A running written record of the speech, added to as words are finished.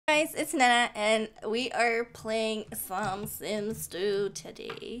guys, it's Nenna and we are playing some Sims 2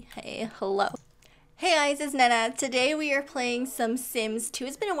 today. Hey, hello. Hey guys, it's Nenna. Today we are playing some Sims 2.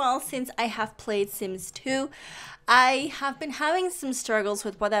 It's been a while since I have played Sims 2. I have been having some struggles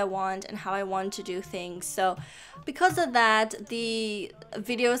with what I want and how I want to do things. So because of that, the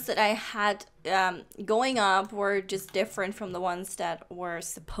videos that I had going up were just different from the ones that were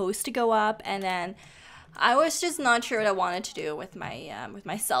supposed to go up, and then I was just not sure what I wanted to do with my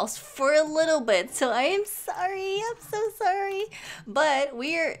myself for a little bit. So I am sorry. I'm so sorry. But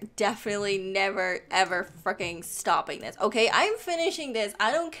we're definitely never ever freaking stopping this. Okay, I'm finishing this.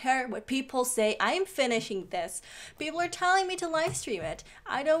 I don't care what people say. I'm finishing this. People are telling me to live stream it.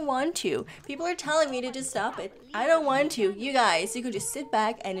 I don't want to. People are telling me to just stop it. I don't want to. You guys, you can just sit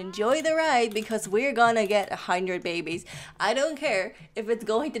back and enjoy the ride because we're gonna get 100 babies. I don't care if it's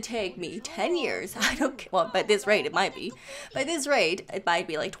going to take me 10 years. I don't care. Well, by this rate, it might be. By this rate, it might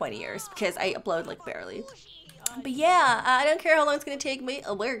be like 20 years because I upload like barely. But yeah, I don't care how long it's gonna take me.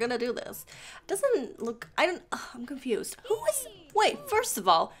 We're gonna do this. Doesn't look. I'm confused. Who is? Wait. First of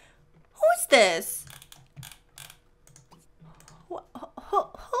all, who is this? Who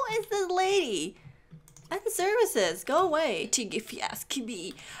is this lady? And services, go away. If you ask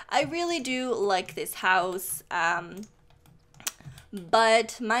me, I really do like this house.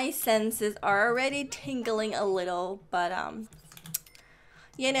 But my senses are already tingling a little. But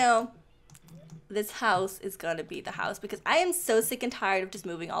you know, this house is gonna be the house because I am so sick and tired of just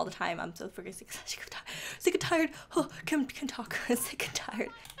moving all the time. I'm so freaking sick and tired. Oh, can talk. Sick and tired.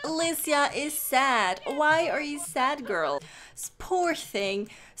 Alicia is sad. Why are you sad, girl? Poor thing.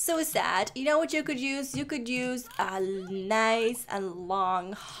 So sad. You know what you could use? You could use a nice and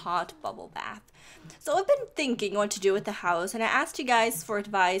long hot bubble bath. So I've been thinking what to do with the house, and I asked you guys for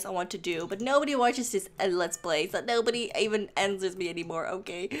advice on what to do, but nobody watches this Let's Play, so nobody even answers me anymore.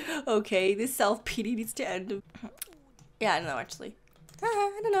 Okay, this self-pity needs to end. Yeah, I don't know, actually.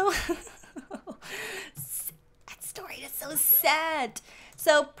 I don't know. That story is so sad.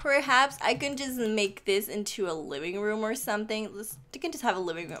 So perhaps I can just make this into a living room or something. You can just have a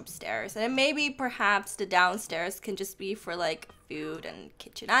living room upstairs, and then maybe perhaps the downstairs can just be for like food and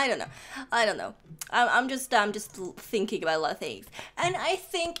kitchen. I don't know. I'm just thinking about a lot of things, and I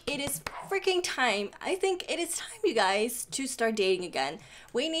think it is freaking time. I think it is time, you guys, to start dating again.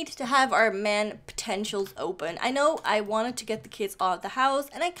 We need to have our man potentials open. I know I wanted to get the kids out of the house,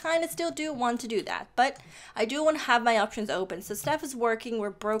 and I kind of still do want to do that, but I do want to have my options open. So Steph is working. We're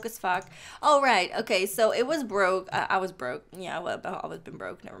broke as fuck. All right. Okay. So it was broke. I was broke. Yeah. Well, I've always been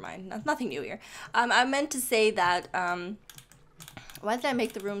broke. Never mind. Nothing new here. I meant to say that. Why did I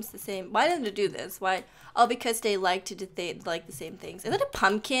make the rooms the same? Why didn't I do this? Why? Oh, because they like the same things. Is that a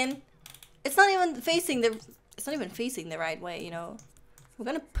pumpkin? It's not even facing the. It's not even facing the right way. You know. We're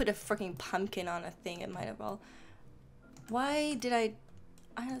gonna put a freaking pumpkin on a thing. It might have all. Why did I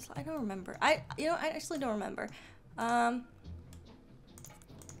don't remember. I actually don't remember. I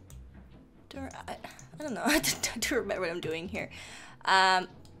don't know. I don't remember what I'm doing here.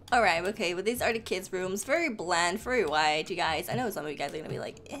 Alright, okay, well these are the kids' rooms. Very bland, very white, you guys. I know some of you guys are gonna be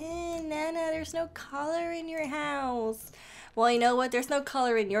like, Nana, there's no color in your house. Well, you know what? There's no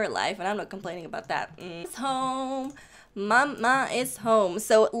color in your life, and I'm not complaining about that. It's home. Mama is home.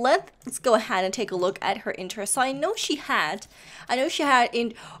 So let's go ahead and take a look at her interests. So I know she had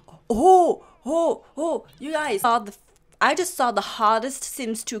in. Oh, you guys saw I just saw the hottest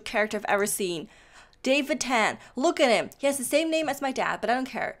Sims 2 character I've ever seen. David Tan. Look at him. He has the same name as my dad, but I don't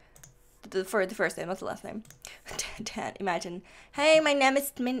care. For the first name, what's the last name? Tan. Imagine. Hey, my name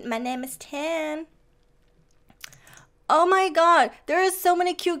is Tan. Oh my god, there are so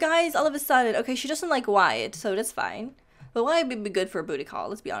many cute guys all of a sudden. Okay, she doesn't like Wyatt, so that's fine. But Wyatt would be good for a booty call.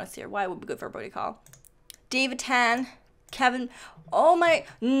 Let's be honest here. Wyatt would be good for a booty call. David Tan. Kevin. Oh my.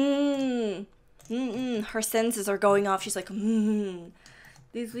 Her senses are going off. She's like, He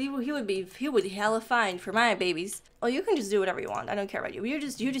would be hella fine for my babies. Oh, you can just do whatever you want. I don't care about you. You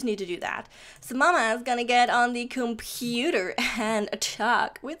just need to do that. So Mama's gonna get on the computer and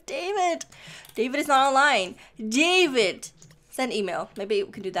talk with David. David is not online. David, send email. Maybe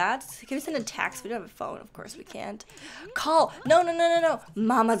we can do that. Can we send a text? We don't have a phone. Of course we can't. Call. No.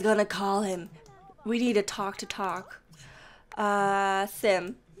 Mama's gonna call him. We need to talk.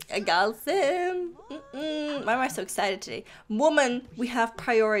 Sim. I got Sim. Why am I so excited today? Woman, we have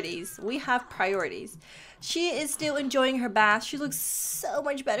priorities. She is still enjoying her bath. She looks so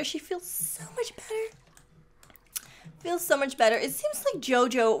much better. She feels so much better. It seems like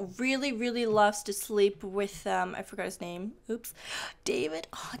Jojo really loves to sleep with, I forgot his name. Oops. David.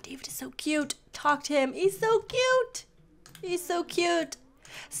 Oh, David is so cute. Talk to him. He's so cute.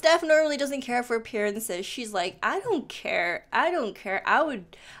 Steph normally doesn't care for appearances. She's like, I don't care. I don't care. I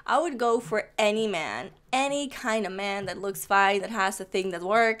would go for any man. Any kind of man that looks fine, that has a thing that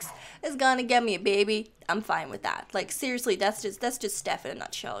works, is gonna get me a baby. I'm fine with that. Like seriously, that's just Steph in a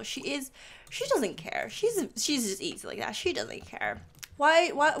nutshell. She doesn't care. She's just easy like that. She doesn't care.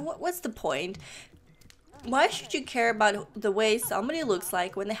 What's the point? Why should you care about the way somebody looks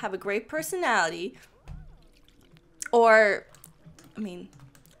like when they have a great personality? Or, I mean,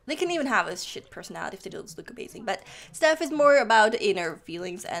 they can even have a shit personality if they don't look amazing. But Steph is more about inner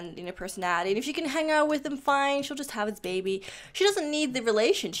feelings and inner personality. And if she can hang out with him, fine. She'll just have his baby. She doesn't need the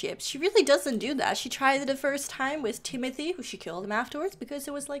relationships. She really doesn't do that. She tried it the first time with Timothy, who she killed him afterwards because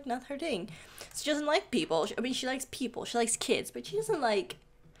it was like not her thing. She doesn't like people. I mean, she likes people. She likes kids, but she doesn't like,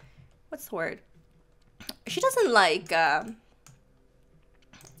 what's the word? She doesn't like,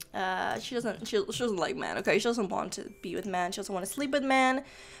 she doesn't like men, okay? She doesn't want to be with men. She doesn't want to sleep with men.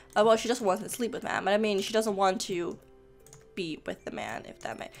 Well, she doesn't want to sleep with men, but I mean, she doesn't want to be with the man, if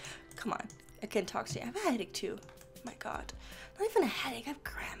that may. Come on, I can't talk to you. I have a headache too. My God, not even a headache. I have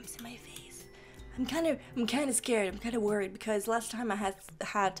cramps in my face. I'm kind of scared. I'm kind of worried because last time I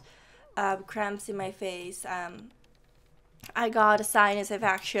had cramps in my face, I got a sinus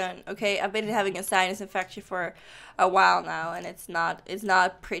infection. Okay, I've been having a sinus infection for a while now, and it's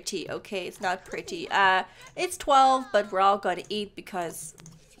not pretty. Okay, it's not pretty. It's 12, but we're all gonna eat because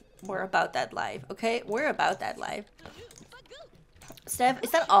we're about that life. Okay, we're about that life. Steph,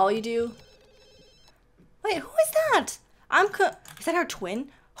 is that all you do? Wait, who is that? Is that her twin?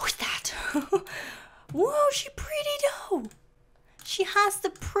 Who's that? Whoa, she pretty though. She has the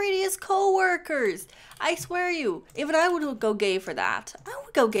prettiest co-workers. I swear you. Even I would go gay for that. I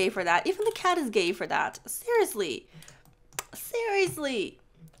would go gay for that. Even the cat is gay for that. Seriously. Seriously.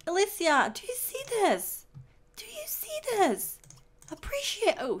 Alicia, do you see this? Do you see this?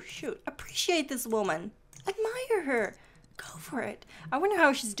 Appreciate this woman. Admire her. Go for it. I wonder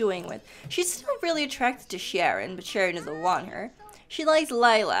how she's doing with. She's still really attracted to Sharon, but Sharon doesn't want her. She likes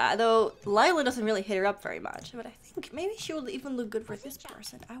Lila, though Lila doesn't really hit her up very much. But I think maybe she will even look good for this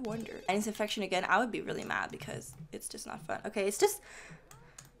person. I wonder. And it's infection again. I would be really mad because it's just not fun. Okay, it's just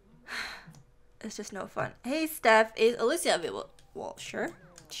no fun. Hey, Steph, is Alicia available? Well, sure,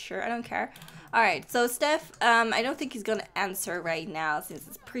 I don't care. All right, so Steph, I don't think he's gonna answer right now since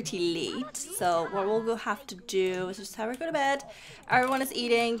it's pretty late. So what we'll have to do is just have her go to bed. Everyone is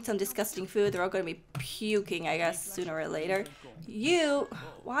eating some disgusting food. They're all gonna be puking, I guess, sooner or later.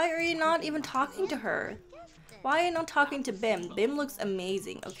 Why are you not even talking to her? Why are you not talking to Bim? Bim looks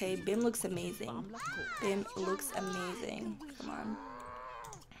amazing, okay? Bim looks amazing. Bim looks amazing. Come on.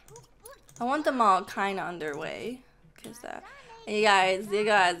 I want them all kind of underway, because you guys, you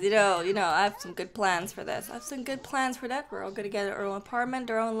know, I have some good plans for this. I have some good plans for that. We're all gonna get our own apartment,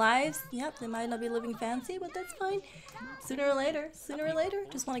 our own lives. Yep, they might not be living fancy, but that's fine. Sooner or later,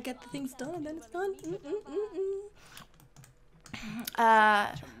 just want to get the things done, and then it's done.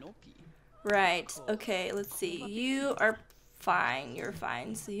 Right. Okay. Let's see. You are fine. You're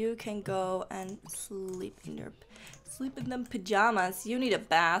fine. So you can go and sleep in them pajamas. You need a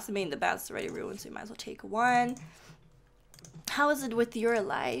bath. I mean, the bath's already ruined, so you might as well take one. How is it with your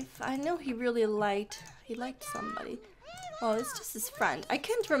life? I know he liked somebody. Well, it's just his friend. I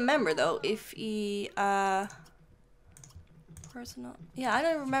can't remember though if he personal. Yeah, I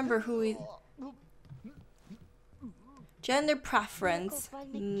don't remember who he. Gender preference,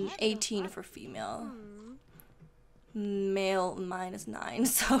 18 for female. Male -9,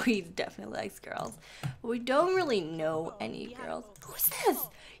 so he definitely likes girls. But we don't really know any girls. Who's this?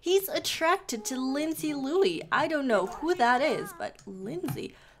 He's attracted to Lindsay Louis. I don't know who that is, but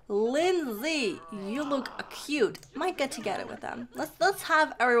Lindsay, you look cute. Might get together with them. Let's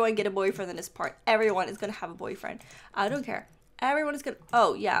have everyone get a boyfriend in this part. Everyone is gonna have a boyfriend. I don't care. Everyone is gonna.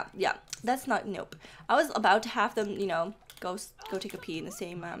 Oh yeah. That's not. Nope. I was about to have them, you know, go take a pee in the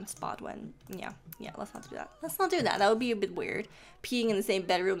same spot when. Yeah. Let's not do that. Let's not do that. That would be a bit weird. Peeing in the same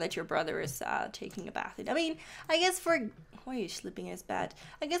bedroom that your brother is taking a bath in. I mean, I guess for. Why are you sleeping in his bed?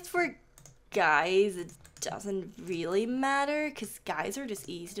 I guess for guys it doesn't really matter because guys are just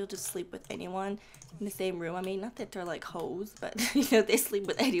easy. They'll just sleep with anyone in the same room. I mean, not that they're like hoes, but you know, they sleep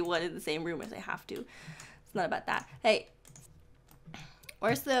with anyone in the same room if they have to. It's not about that. Hey.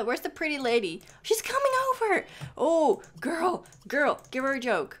 Where's the pretty lady? She's coming over. Oh, girl, give her a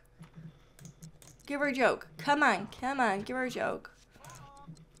joke. Give her a joke. Come on, give her a joke.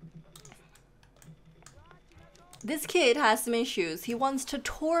 This kid has some issues. He wants to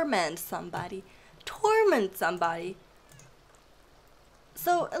torment somebody.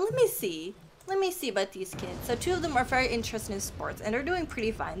 So let me see. let me see about these kids. So 2 of them are very interested in sports, and they're doing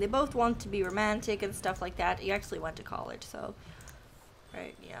pretty fine. They both want to be romantic and stuff like that. He actually went to college, so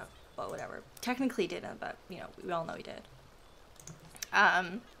right, yeah, but whatever. Technically didn't, but you know, we all know he did.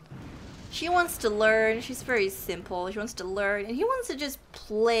 She wants to learn. She's very simple. She wants to learn, and he wants to just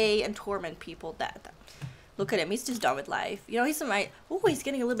play and torment people. Look at him. He's just done with life. You know, he's he's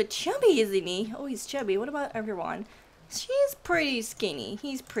getting a little bit chubby, isn't he? Oh, he's chubby. What about everyone? She's pretty skinny.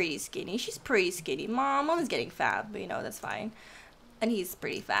 He's pretty skinny. She's pretty skinny. Mama's getting fat, but you know, that's fine. And he's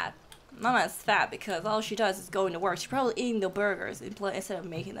pretty fat. Mama's fat because all she does is going to work. She's probably eating the burgers instead of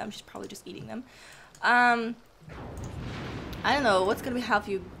making them. She's probably just eating them. I don't know. What's gonna help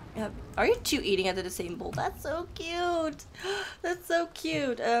you? Are you 2 eating out of the same bowl? That's so cute. That's so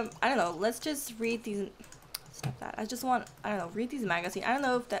cute. I don't know. Let's just read these. Stop that. I don't know, read these magazines. I don't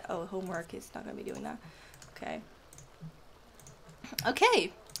know if that, oh, homework is not gonna be doing that. Okay.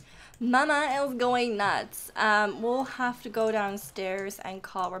 Okay. Mama is going nuts. We'll have to go downstairs and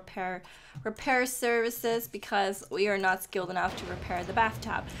call repair services because we are not skilled enough to repair the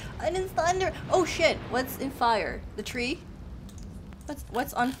bathtub. And it's thunder. Oh shit, what's in fire? The tree?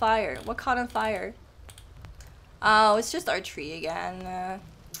 What's on fire? What caught on fire? Oh, it's just our tree again.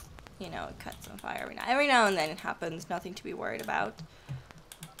 You know, it cuts on fire every now and then. It happens. Nothing to be worried about.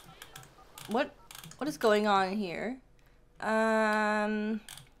 What is going on here?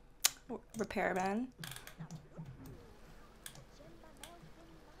 Repairman.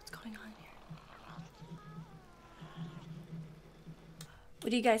 What's going on here? What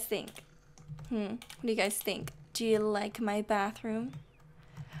do you guys think? What do you guys think? Do you like my bathroom?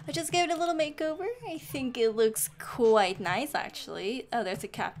 I just gave it a little makeover. I think it looks quite nice, actually. Oh, there's a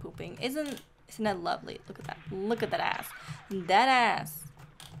cat pooping. Isn't that lovely? Look at that. Look at that ass. That ass.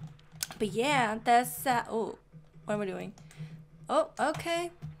 But yeah, that's oh, what am I doing? Oh,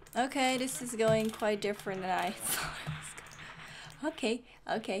 okay. Okay, this is going quite different than I thought it was going.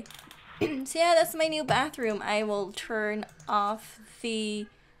 Okay. So yeah, that's my new bathroom. I will turn off the...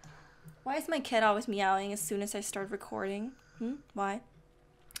 Why is my cat always meowing as soon as I start recording? Why?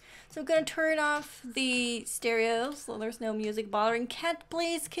 So I'm gonna turn off the stereo so there's no music bothering. Cat,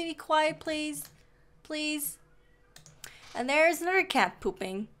 please, can you be quiet, please? Please. And there's another cat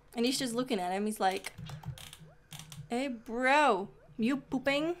pooping. And he's just looking at him. He's like, hey, bro, you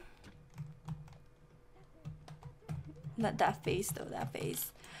pooping? Not that face, though, that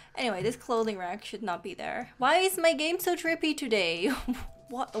face. Anyway, this clothing rack should not be there. Why is my game so trippy today?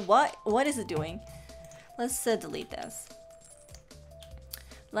 What is it doing? Let's delete this.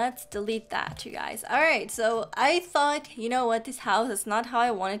 Let's delete that, you guys. Alright, so I thought, you know what, this house is not how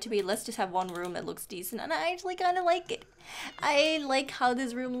I want it to be. Let's just have one room that looks decent, and I actually kind of like it. I like how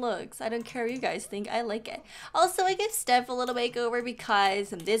this room looks. I don't care what you guys think, I like it. Also, I give Steph a little makeover because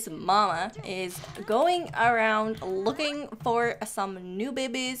this mama is going around looking for some new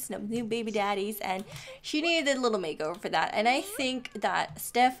babies, some new baby daddies, and she needed a little makeover for that. And I think that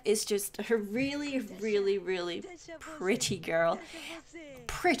Steph is just a really, really, really pretty girl.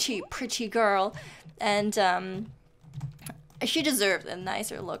 Pretty girl, and she deserves a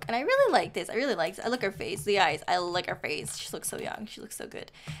nicer look. And I really like this. I really like this. I like her face, the eyes. I like her face. She looks so young. She looks so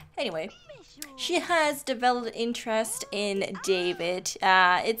good. Anyway, she has developed interest in David.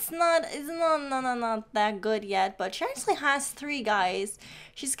 It's not that good yet, but she actually has 3 guys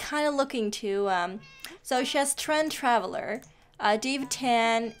she's kind of looking to. So she has Trent Traveler, David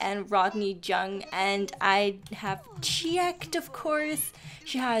Tan, and Rodney Jung, and I have checked, of course.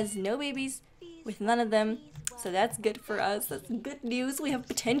 She has no babies with none of them, so that's good for us. That's good news. We have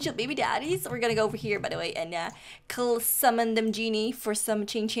potential baby daddies. We're gonna go over here, by the way, and summon them genie for some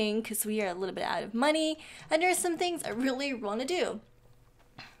ching-ching, because we are a little bit out of money, and there's some things I really want to do.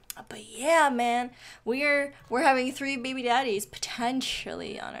 But yeah, man, we're having 3 baby daddies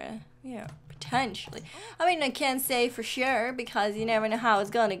potentially on our, potentially. I mean, I can't say for sure because you never know how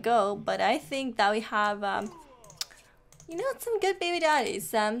it's gonna go, but I think that we have some good baby daddies,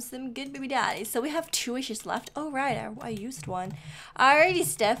 some good baby daddies. So we have 2 wishes left. Oh right, I used one. Alrighty,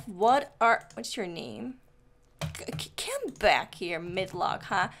 Steph, what's your name? Come back here, midlock,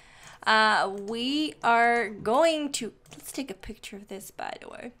 huh? We are going to, let's take a picture of this, by the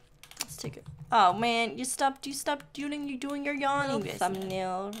way. Let's take it. Oh man, you stopped doing your yawning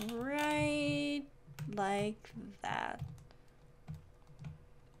thumbnail right like that.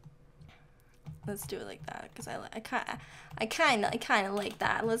 Let's do it like that because I kind of like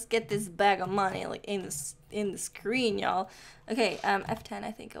that. Let's get this bag of money like in the screen, y'all. Okay, F10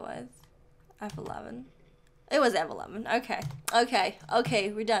 I think it was. F11. It was F11.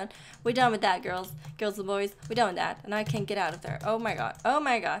 Okay, we're done. We're done with that, girls and boys. We're done with that, and I can't get out of there. Oh my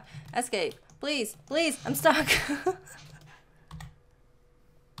god. Escape. Please, please, I'm stuck.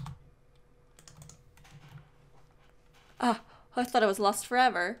 Oh, I thought I was lost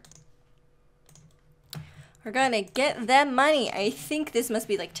forever. We're gonna get that money. I think this must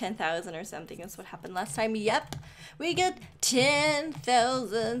be like 10,000 or something. That's what happened last time. Yep. We get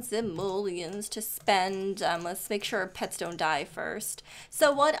 10,000 simoleons to spend. Let's make sure our pets don't die first.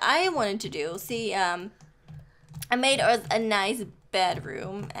 So what I wanted to do, see, I made a nice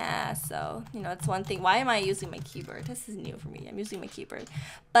bedroom. So, you know, it's one thing. Why am I using my keyboard? This is new for me. I'm using my keyboard.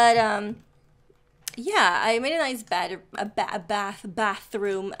 But, yeah, I made a nice bathroom.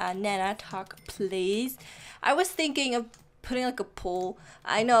 Nenna, talk, please. I was thinking of putting like a pool.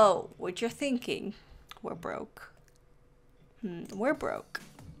 I know what you're thinking. We're broke. We're broke.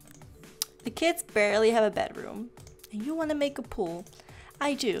 The kids barely have a bedroom. And you want to make a pool.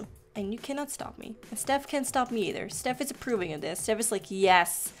 I do. And you cannot stop me. And Steph can't stop me either. Steph is approving of this. Steph is like,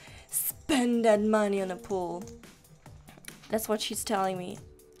 yes, spend that money on a pool. That's what she's telling me.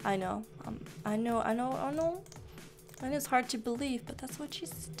 I know. I know. And it's hard to believe, but that's what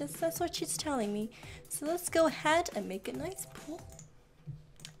she's telling me. So let's go ahead and make a nice pool.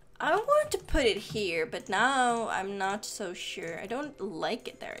 I wanted to put it here, but now I'm not so sure. I don't like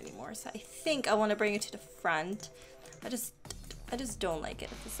it there anymore, so I think I want to bring it to the front. I just don't like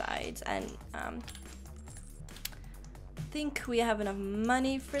it at the sides, and I think we have enough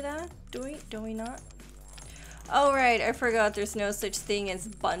money for that. Do we not? Oh right, I forgot there's no such thing as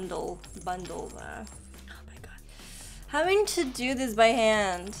bundle. Oh my god. Having to do this by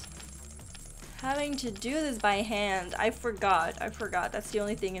hand. I forgot. That's the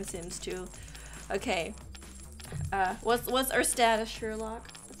only thing in Sims 2. Okay. What's our status, Sherlock?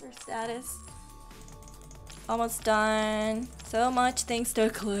 What's our status? Almost done. So much things to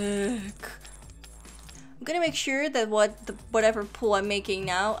click. I'm gonna make sure that whatever pool I'm making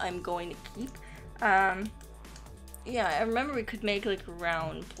now, I'm going to keep. Yeah, I remember we could make like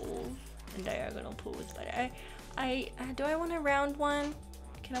round pools and diagonal pools, but do I want a round one?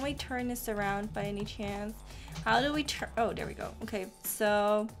 Can we turn this around by any chance? How do we turn? Oh, there we go. Okay,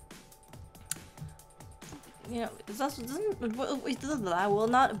 so you know, it's also that will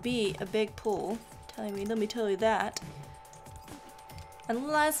not be a big pool. Let me tell you that.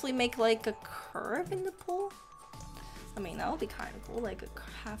 Unless we make like a curve in the pool. I mean, that would be kind of cool, like a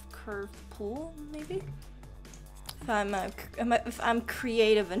half curved pool, maybe. If I'm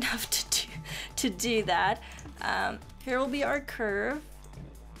creative enough to do that. Here will be our curve.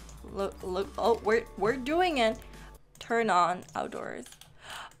 Look! Oh, we're doing it. Turn on outdoors.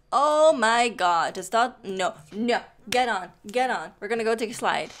 Oh my God! Does that? No! Get on! We're gonna go take a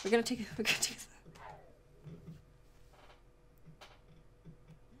slide. We're gonna take a slide.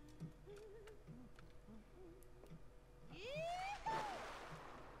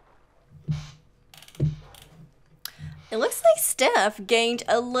 It looks like Steph gained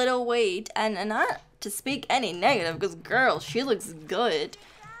a little weight, and not to speak any negative, because girl, she looks good.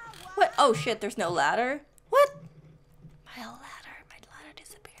 What? Oh shit, there's no ladder? What? My ladder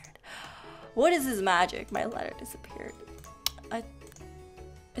disappeared. What is this magic? My ladder disappeared.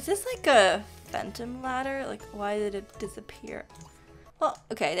 Is this like a phantom ladder? Like, why did it disappear? Well,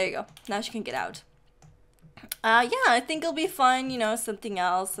 okay, there you go. Now she can get out. Yeah, I think it'll be fun, you know, something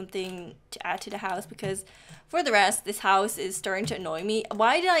else, something to add to the house, because for the rest, this house is starting to annoy me.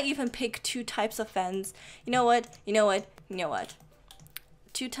 Why did I even pick two types of fence? You know what?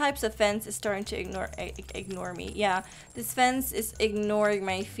 Two types of fence is starting to ignore me. Yeah, this fence is ignoring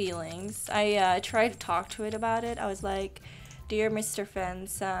my feelings. I tried to talk to it about it. I was like, dear Mr.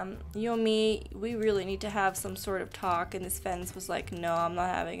 Fence, you and me, we really need to have some sort of talk. And this fence was like, no, I'm not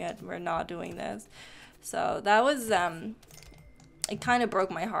having it. We're not doing this. So that was, it kind of broke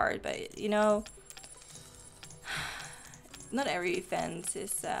my heart. But, you know, not every fence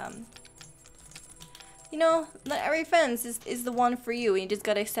is, you know, not every fence is the one for you. And you just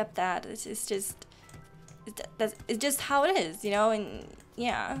gotta accept that. It's just how it is, you know. And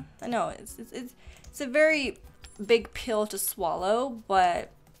yeah, I know it's a very big pill to swallow, but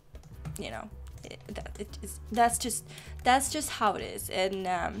you know, that's just how it is. And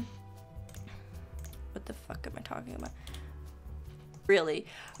what the fuck am I talking about? Really?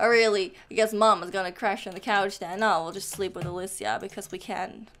 Oh, really? I guess Mom is gonna crash on the couch then. No, we'll just sleep with Alicia because we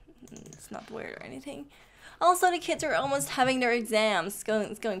can. It's not weird or anything. Also, the kids are almost having their exams.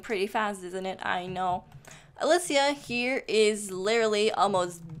 It's going pretty fast, isn't it? I know. Alicia here is literally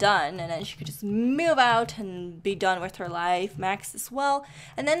almost done, and then she could just move out and be done with her life. Max as well.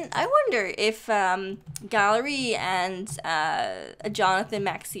 And then I wonder if Gallery and Jonathan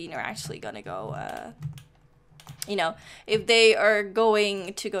Maxine are actually gonna go you know, if they are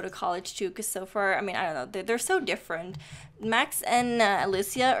going to go to college too, because so far, I mean, I don't know, they're so different. Max and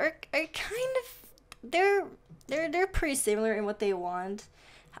Alicia are kind of, they're pretty similar in what they want.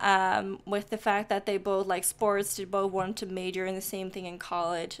 With the fact that they both like sports, they both want to major in the same thing in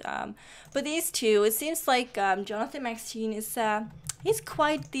college. But these two, it seems like Jonathan Maxine is he's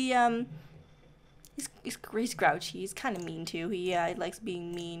quite the he's grouchy. He's kind of mean too. He likes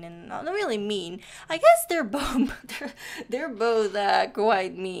being mean and not really mean. I guess they're both they're both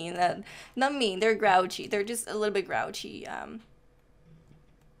quite mean. Not mean. They're grouchy. They're just a little bit grouchy.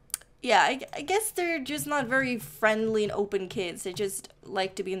 Yeah, I guess they're just not very friendly and open kids. They just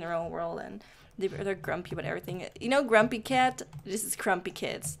like to be in their own world, and they're grumpy about everything. You know, grumpy cat. This is grumpy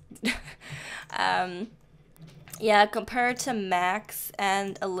kids. Yeah, compared to Max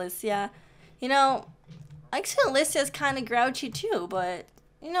and Alicia, you know, actually Alicia's kind of grouchy too. But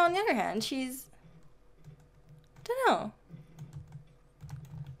you know, on the other hand, she's, I don't know.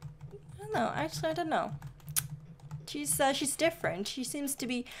 I don't know. Actually, I don't know. She's different. She seems to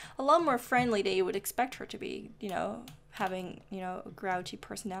be a lot more friendly than you would expect her to be, you know, having, you know, a grouchy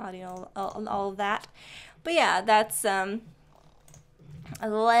personality and all of that. But yeah, that's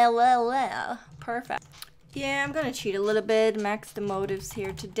perfect. Yeah, I'm gonna cheat a little bit, max the motives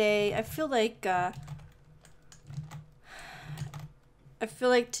here today. I feel like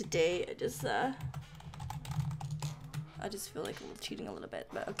today I just feel like cheating a little bit,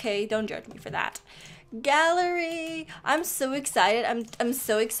 but okay, don't judge me for that. Gallery! I'm so excited. I'm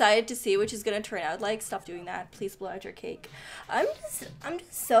so excited to see what she's gonna turn out like. Stop doing that. Please blow out your cake. I'm just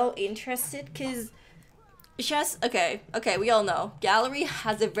so interested because she has, okay, we all know Gallery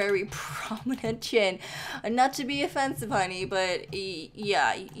has a very prominent chin. Not to be offensive, honey, but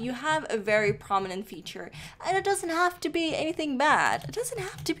yeah, you have a very prominent feature, and it doesn't have to be anything bad. It doesn't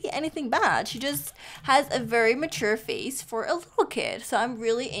have to be anything bad. She just has a very mature face for a little kid, so I'm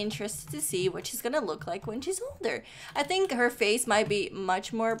really interested to see what she's gonna look like when she's older. I think her face might be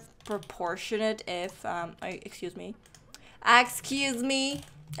much more proportionate if, excuse me.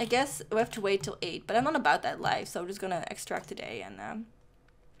 I guess we have to wait till 8, but I'm not about that life, so I'm just gonna extract today and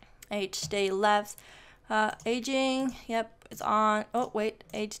age day left, aging, yep, it's on. Oh wait,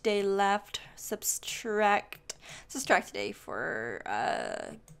 age day left, subtract today for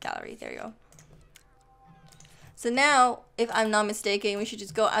gallery. There you go. So now, if I'm not mistaken, we should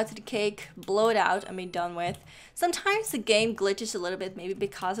just go out to the cake, blow it out, and be done with. Sometimes the game glitches a little bit, maybe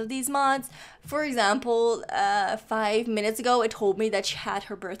because of these mods. For example, 5 minutes ago, it told me that she had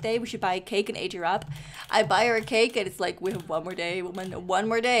her birthday. We should buy a cake and age her up. I buy her a cake, and it's like, we have one more day, one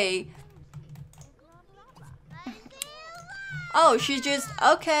more day. Oh, she's just,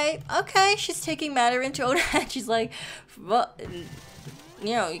 okay, she's taking matter into her own hands. She's like, well,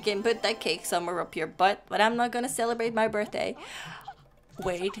 you know, you can put that cake somewhere up your butt, but I'm not gonna celebrate my birthday.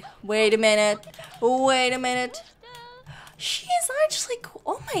 Wait a minute. She's actually cool.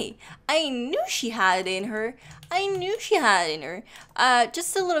 Oh my, I knew she had it in her.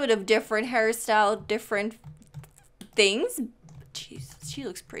 Just a little bit of different hairstyle, different things. Jeez, she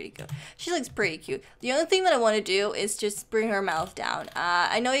looks pretty good. She looks pretty cute. The only thing that I want to do is just bring her mouth down.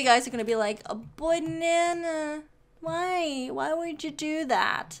 I know you guys are gonna be like, oh, boy, Nenna. Why would you do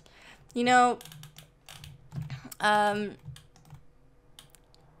that? You know,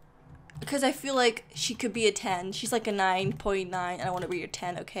 because I feel like she could be a 10. She's like a 9.9, and I want to be a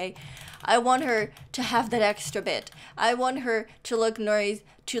 10, okay? I want her to have that extra bit. I want her to look nice,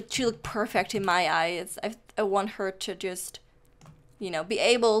 to look perfect in my eyes. I want her to just, you know, be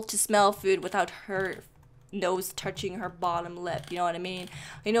able to smell food without her nose touching her bottom lip, you know what I mean?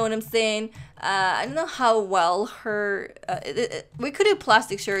 You know what I'm saying? I don't know how well her, we could do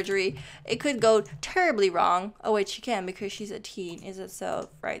plastic surgery. It could go terribly wrong. Oh wait, she can because she's a teen, is it so?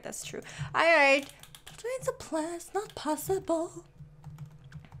 Right, that's true. Alright, it's a plan, it's not possible.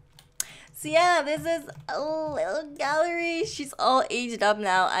 So yeah, this is a little gallery. She's all aged up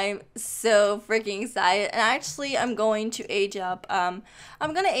now. I'm so freaking excited. And actually, I'm going to age up. I'm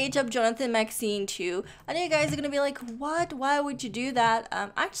going to age up Jonathan Maxine too. I know you guys are going to be like, what? Why would you do that?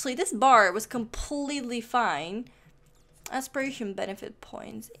 Actually, this bar was completely fine. Aspiration benefit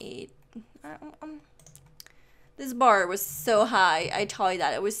points, 8. This bar was so high. I tell you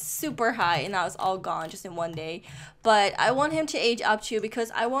that. It was super high and now it's all gone just in one day. But I want him to age up too because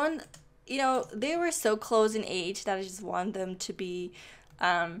I want... You know, they were so close in age that I just want them to be,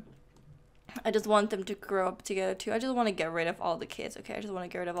 I just want them to grow up together too. I just want to get rid of all the kids, okay? I just want to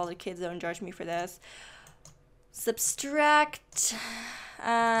get rid of all the kids. Don't judge me for this. Subtract,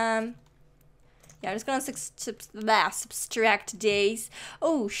 yeah, I'm just gonna subtract days.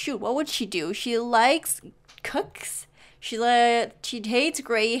 Oh, shoot, what would she do? She likes cooks. She hates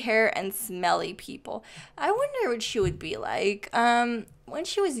gray hair and smelly people. I wonder what she would be like. When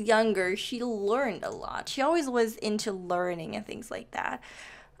she was younger, she learned a lot. She always was into learning and things like that.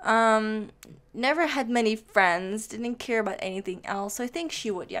 Never had many friends, didn't care about anything else. So I think she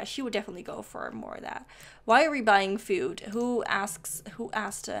would definitely go for more of that. Why are we buying food? Who asked, who?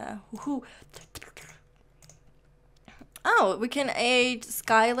 Oh, we can age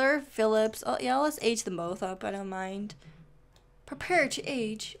Skylar, Phillips. Oh, yeah, let's age them both up. I don't mind. Prepare to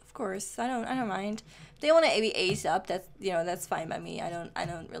age, of course. I don't mind. If they want to be aged up, that's, you know, that's fine by me. I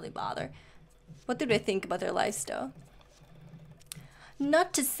don't really bother. What do they think about their lives though?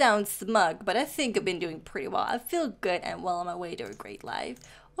 Not to sound smug, but I think I've been doing pretty well. I feel good and well on my way to a great life.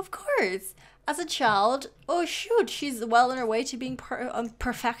 Of course. As a child, oh shoot, she's well on her way to being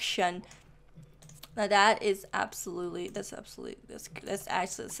perfection. Now that is absolutely, that's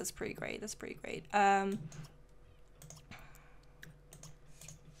pretty great. That's pretty great.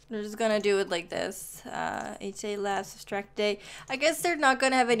 We're just gonna do it like this. Each day last subtract day. I guess they're not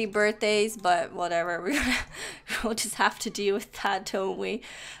gonna have any birthdays, but whatever. We'll just have to deal with that, don't we?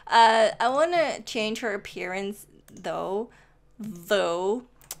 I wanna change her appearance though.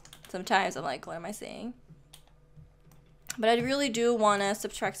 Sometimes I'm like, what am I saying? But I really do want to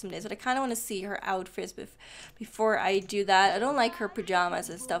subtract some days. But I kind of want to see her outfits before I do that. I don't like her pajamas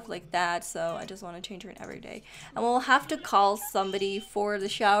and stuff like that. So I just want to change her in every day. And we'll have to call somebody for the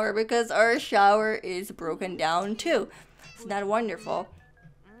shower because our shower is broken down too. Isn't that wonderful?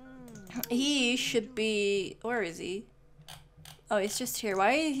 He should be... Where is he? Oh, he's just here.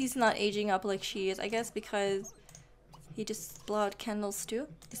 Why he's not aging up like she is? I guess because he just blow out candles too.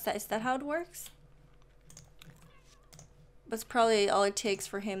 Is that how it works? That's probably all it takes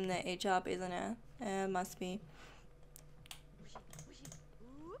for him to age up, isn't it? It must be.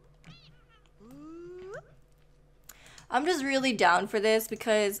 I'm just really down for this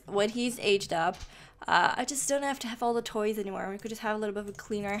because when he's aged up, I just don't have to have all the toys anymore. We could just have a little bit of a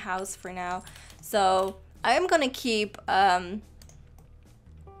cleaner house for now. So I am gonna keep, I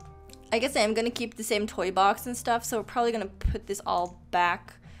guess I am gonna keep the same toy box and stuff. So we're probably gonna put this all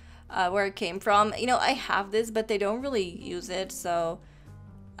back where it came from. You know, I have this, but they don't really use it, so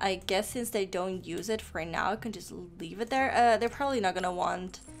I guess since they don't use it for now, I can just leave it there. They're probably not gonna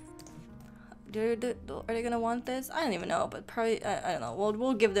want... Are they gonna want this? I don't even know, but probably, I don't know.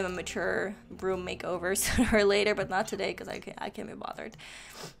 We'll give them a mature room makeover sooner or later, but not today, because I can't be bothered.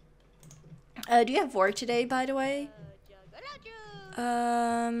 Do you have work today, by the way?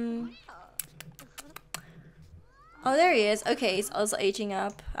 Oh, there he is. Okay, he's also aging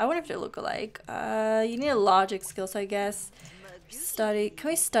up. I wonder if they look alike. You need a logic skills, I guess. Study. Can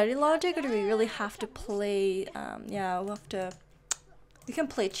we study logic, or do we really have to play? Yeah, we'll have to. We can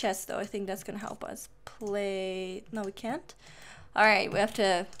play chess, though. I think that's gonna help us. Play. No, we can't. All right, we have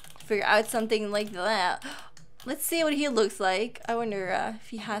to figure out something like that. Let's see what he looks like. I wonder if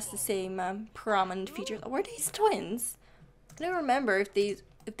he has the same prominent features. Were these twins? I don't remember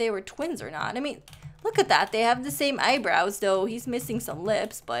if they were twins or not. I mean. Look at that. They have the same eyebrows, though. He's missing some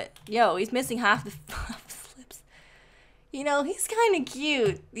lips, but yo, he's missing half the lips. You know, he's kind of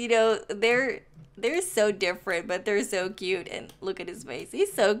cute. You know, they're so different, but they're so cute. And look at his face.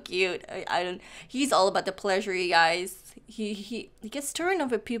 He's so cute. I don't. He's all about the pleasure, you guys. He gets turned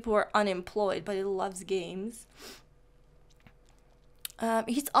off if people are unemployed, but he loves games.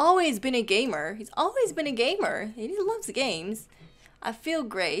 He's always been a gamer. He loves games. I feel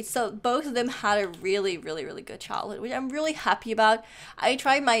great. So both of them had a really, really, really good childhood, which I'm really happy about. I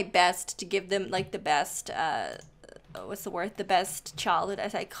tried my best to give them like the best, the best childhood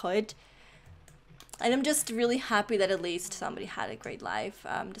as I could. And I'm just really happy that at least somebody had a great life,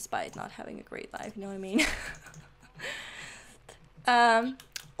 despite not having a great life, you know what I mean? Oh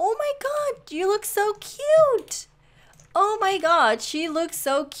my god, you look so cute! Oh my god, she looks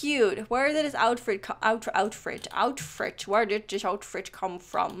so cute. Where did this outfit Where did this outfit come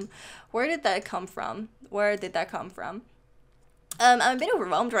from? Where did that come from? I'm a bit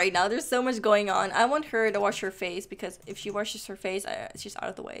overwhelmed right now. There's so much going on. I want her to wash her face because if she washes her face, she's out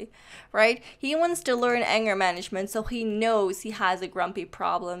of the way, right? He wants to learn anger management so he knows he has a grumpy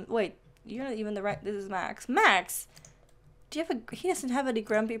problem. Wait, you're not even the right. This is Max. Max. Do you have he doesn't have any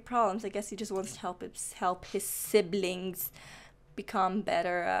grumpy problems. I guess he just wants to help his siblings become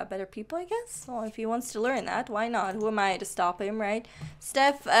better people, I guess. Well, if he wants to learn that, why not? Who am I to stop him, right?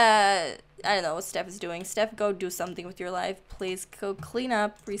 Steph, I don't know what Steph is doing. Steph, go do something with your life. Please go clean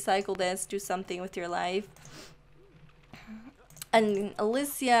up, recycle this, do something with your life. And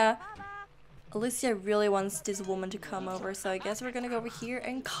Alicia, Alicia really wants this woman to come over, so I guess we're gonna go over here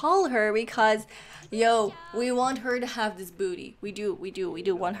and call her because, yo, we want her to have this booty. We do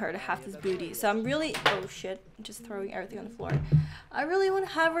want her to have this booty. So I'm really, oh shit, I'm just throwing everything on the floor. I really want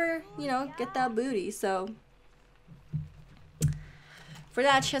to have her, you know, get that booty, so. For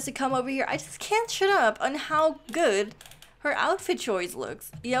that, she has to come over here. I just can't shut up on how good her outfit choice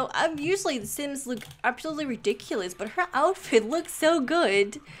looks. You know, usually the Sims look absolutely ridiculous, but her outfit looks so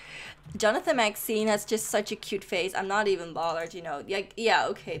good. Jonathan Maxine has just such a cute face. I'm not even bothered, you know. Like, yeah,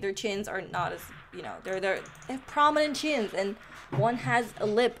 okay, their chins are not as, you know, they have prominent chins, and one has a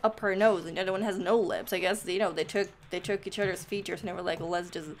lip up her nose, and the other one has no lips. I guess, you know, they took each other's features and they were like, well, let's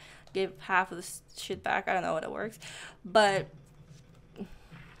just give half of this shit back. I don't know how it works, but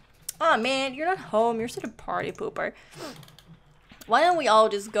oh man, you're not home. You're such a party pooper. Why don't we all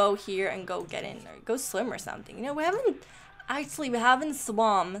just go here and go get in or go swim or something? You know, we haven't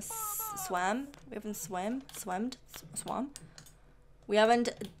swum. We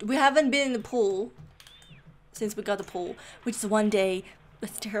haven't been in the pool since we got the pool, which is one day.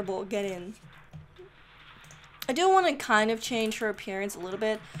 It's terrible. Get in. I do want to kind of change her appearance a little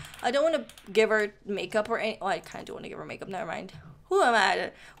bit. I don't want to give her makeup or any. Oh, I kind of do want to give her makeup. Never mind. Who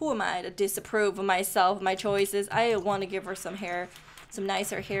am I to disapprove of myself, my choices? I want to give her some hair, some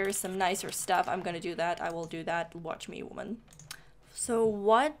nicer hair, some nicer stuff. I'm gonna do that. I will do that. Watch me, woman. So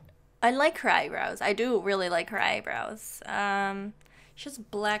what? I like her eyebrows. I do really like her eyebrows. She has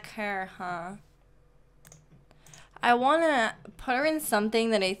black hair, huh? I want to put her in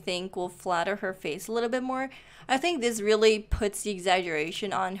something that I think will flatter her face a little bit more. I think this really puts the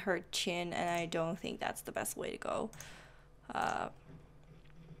exaggeration on her chin, and I don't think that's the best way to go.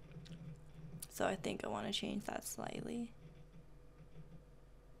 So I think I want to change that slightly.